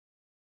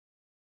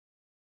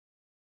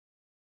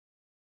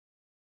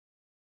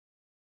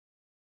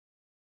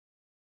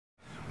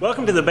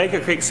Welcome to the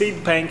Baker Creek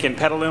Seed Bank in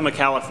Petaluma,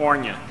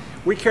 California.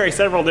 We carry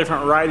several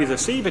different varieties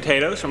of seed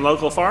potatoes from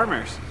local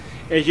farmers.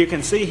 As you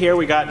can see here,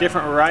 we got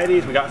different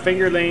varieties. We got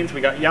fingerlings, we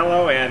got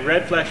yellow and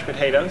red flesh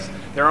potatoes.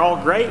 They're all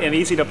great and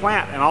easy to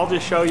plant, and I'll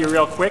just show you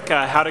real quick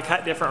how to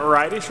cut different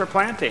varieties for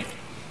planting.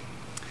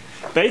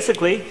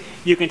 Basically,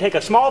 you can take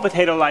a small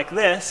potato like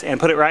this and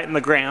put it right in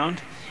the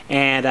ground,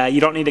 and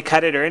you don't need to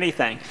cut it or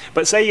anything.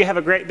 But say you have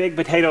a great big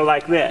potato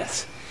like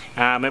this.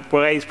 It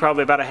weighs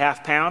probably about a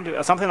 ½ pound.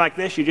 Something like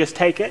this, you just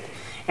take it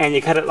and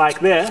you cut it like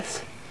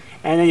this,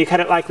 and then you cut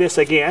it like this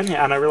again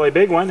on a really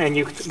big one, and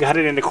you cut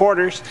it into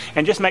quarters,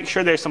 and just make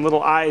sure there's some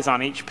little eyes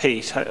on each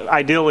piece.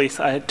 Ideally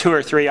 2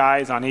 or 3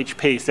 eyes on each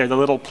piece. They're the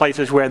little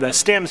places where the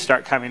stems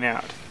start coming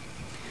out.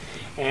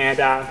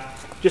 And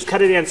just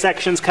cut it in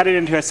sections, cut it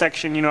into a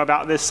section, you know,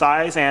 about this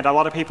size, and a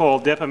lot of people will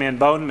dip them in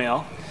bone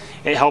meal.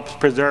 It helps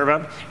preserve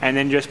them, and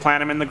then just plant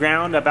them in the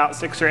ground about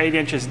 6 or 8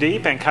 inches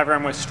deep and cover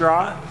them with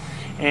straw.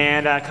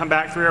 And come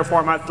back 3 or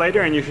 4 months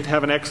later and you should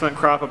have an excellent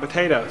crop of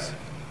potatoes.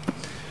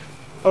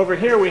 Over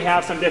here we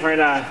have some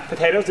different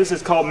potatoes. This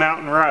is called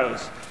Mountain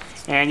Rose,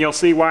 and you'll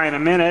see why in a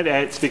minute.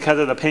 It's because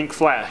of the pink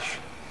flesh.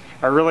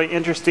 A really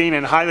interesting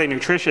and highly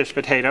nutritious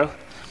potato.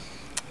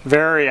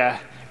 Very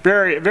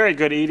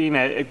good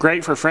eating,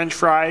 great for French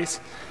fries.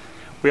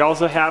 We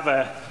also have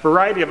a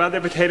variety of other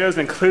potatoes,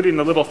 including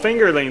the little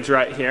fingerlings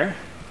right here.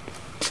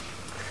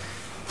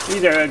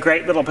 These are a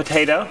great little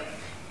potato,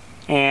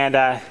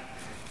 and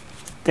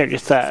they're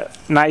just a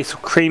nice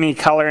creamy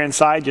color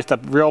inside, just a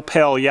real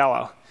pale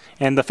yellow.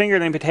 And the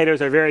fingerling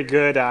potatoes are very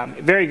good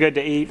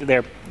to eat.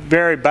 They're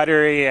very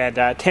buttery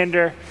and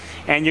tender,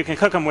 and you can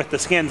cook them with the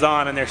skins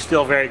on and they're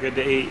still very good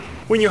to eat.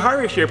 When you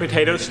harvest your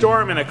potatoes, store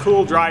them in a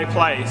cool, dry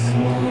place,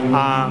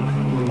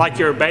 like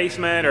your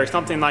basement or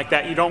something like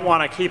that. You don't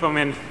want to keep them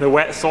in the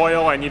wet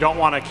soil, and you don't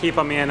want to keep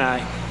them in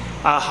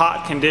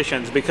hot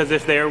conditions, because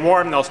if they're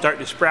warm they'll start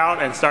to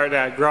sprout and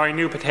start growing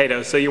new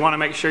potatoes. So you want to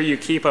make sure you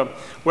keep them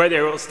where they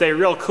will stay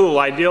real cool,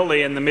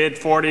 ideally in the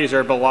mid-40s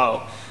or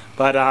below.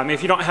 But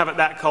if you don't have it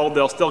that cold,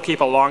 they'll still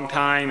keep a long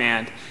time,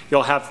 and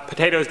you'll have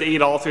potatoes to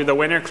eat all through the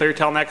winter, clear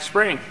till next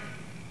spring.